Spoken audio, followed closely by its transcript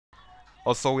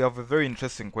Also, we have a very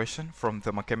interesting question from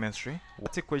thermochemistry.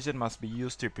 What equation must be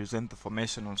used to represent the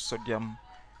formation of sodium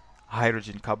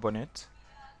hydrogen carbonate?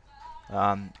 We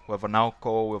have an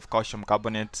alcohol, we have calcium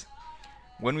carbonate.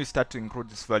 When we start to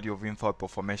include this value of enthalpy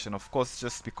of formation, of course,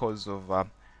 just because of I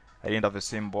didn't have a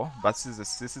symbol, but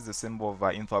this is the symbol of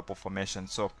enthalpy of formation.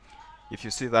 So if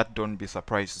you see that, don't be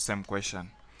surprised. The same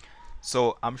question.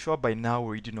 So I'm sure by now we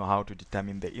already know how to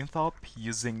determine the enthalpy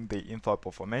using the enthalpy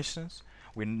of formations.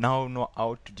 We now know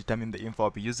how to determine the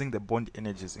enthalpy using the bond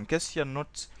energies. In case you're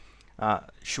not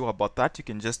sure about that, you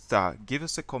can just give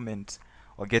us a comment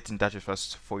or get in touch with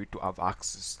us for you to have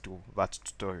access to that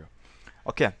tutorial.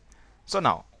 Okay, so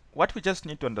now what we just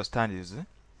need to understand is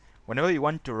whenever you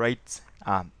want to write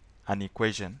an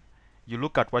equation, you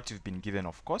look at what you've been given,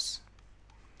 of course,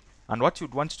 and what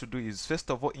you'd want to do is first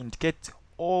of all indicate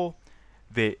all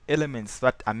the elements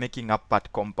that are making up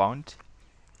that compound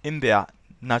in their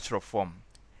natural form,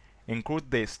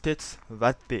 include the states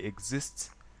that they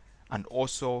exist, and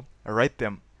also write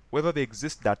them whether they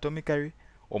exist diatomically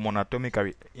or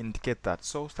monoatomically. Indicate that.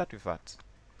 So start with that.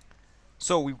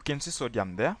 So we can see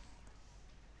sodium there.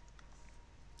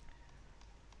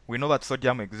 We know that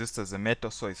sodium exists as a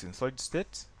metal, so it's in solid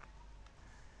state.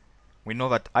 We know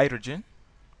that hydrogen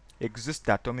exists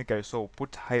diatomically, so we'll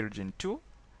put hydrogen 2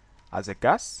 as a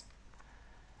gas.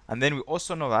 And then we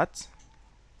also know that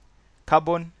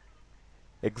carbon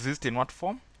exists in what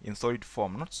form? In solid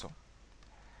form, not so.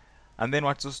 And then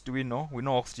what else do we know? We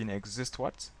know oxygen exists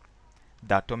what?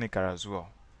 Diatomically as well.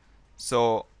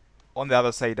 So on the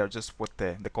other side, I'll just put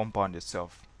the compound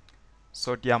itself,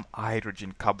 sodium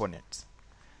hydrogen carbonate.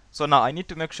 So now I need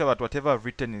to make sure that whatever I've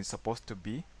written is supposed to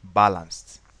be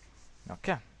balanced.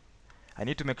 Okay, I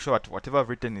need to make sure that whatever I've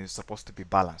written is supposed to be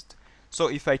balanced. So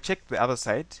if I check the other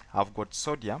side, I've got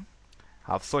sodium,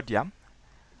 I've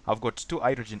got 2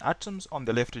 hydrogen atoms. On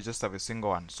the left, we just have a single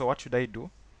one. So what should I do?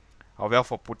 I'll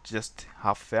therefore put just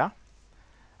half there.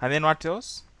 And then what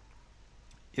else?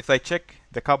 If I check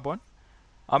the carbon,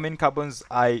 how many carbons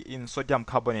are in sodium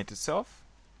carbonate itself?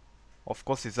 Of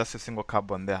course, it's just a single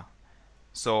carbon there,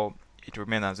 so it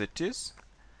remains as it is.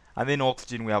 And then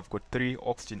oxygen, we have got 3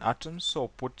 oxygen atoms, so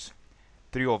put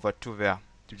 3/2 there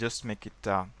to just make it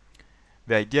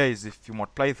the idea is if you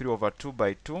multiply 3/2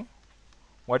 by 2,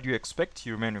 what do you expect?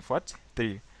 You remain with what?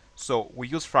 3. So we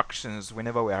use fractions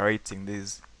whenever we are writing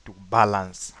this to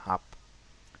balance up.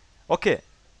 Okay,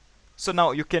 so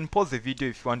now you can pause the video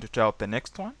if you want to try out the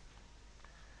next one.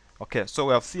 Okay, so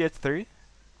we have CH3,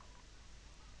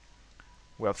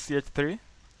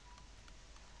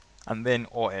 and then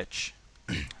OH.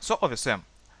 So of the same,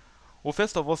 we'll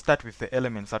first of all start with the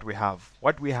elements that we have.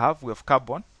 What we have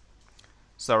carbon.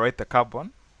 So write the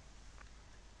carbon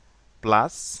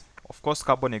plus, of course,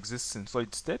 carbon exists in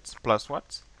solid state, plus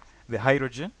what? The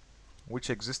hydrogen,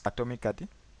 which exists atomically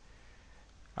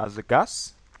as a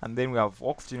gas. And then we have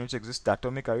oxygen, which exists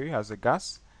atomically as a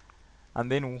gas.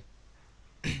 And then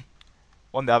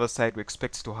on the other side, we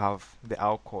expect to have the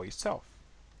alcohol itself.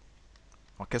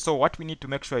 Okay, so what we need to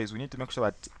make sure is we need to make sure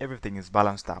that everything is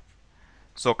balanced up.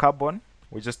 So carbon,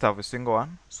 we just have a single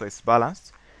one, so it's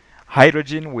balanced.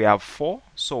 Hydrogen, we have 4,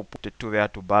 so put the 2 there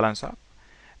to balance up.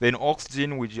 Then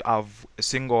oxygen, we have a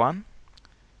single one,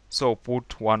 so put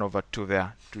 1/2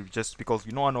 there, to just because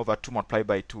we know 1/2 multiplied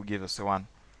by 2 gives us a 1.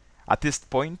 At this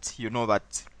point, you know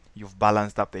that you've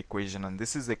balanced up the equation, and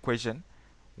this is the equation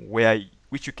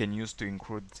which you can use to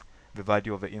include the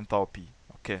value of the enthalpy.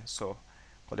 Okay, so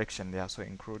collection there, so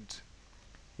include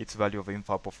its value of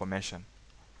enthalpy of formation.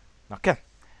 Okay,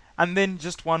 and then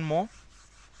just one more,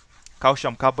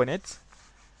 calcium carbonate,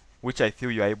 which I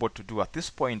feel you are able to do at this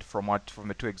point from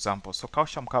the 2 examples. So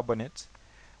calcium carbonate,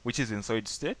 which is in solid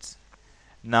state.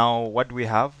 Now what do we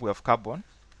have? We have carbon.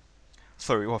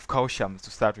 Sorry, we have calcium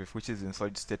to start with, which is in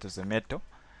solid state as a metal.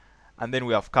 And then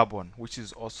we have carbon, which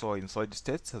is also in solid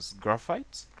state as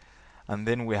graphite. And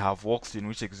then we have oxygen,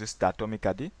 which exists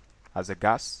atomically as a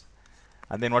gas.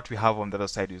 And then what we have on the other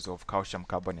side is of calcium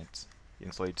carbonate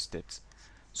in solid state.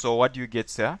 So what do you get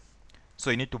there? So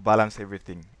you need to balance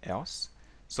everything else.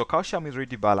 So calcium is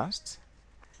already balanced,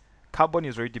 carbon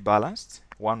is already balanced,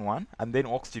 1 1, and then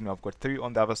oxygen, we have got 3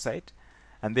 on the other side,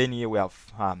 and then here we have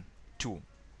 2.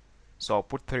 So I'll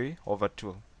put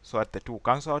 3/2, so that the 2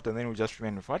 cancel out, and then we just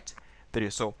remain with what? 3.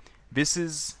 So this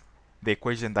is the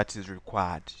equation that is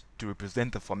required to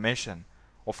represent the formation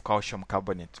of calcium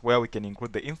carbonate, where we can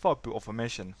include the enthalpy of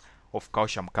formation of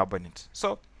calcium carbonate.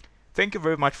 So thank you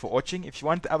very much for watching. If you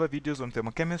want other videos on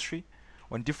thermochemistry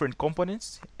on different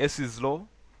components, S's law,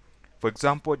 for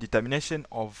example, determination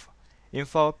of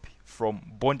enthalpy from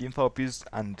bond enthalpies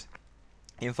and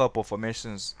enthalpy of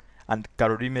formations, and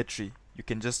calorimetry you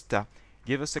can just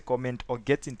give us a comment or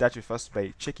get in touch with us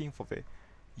by checking for the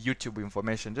YouTube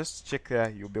information. Just check there,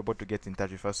 you'll be able to get in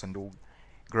touch with us and we'll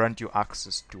grant you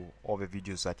access to all the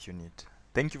videos that you need.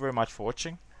 Thank you very much for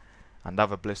watching and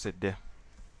have a blessed day.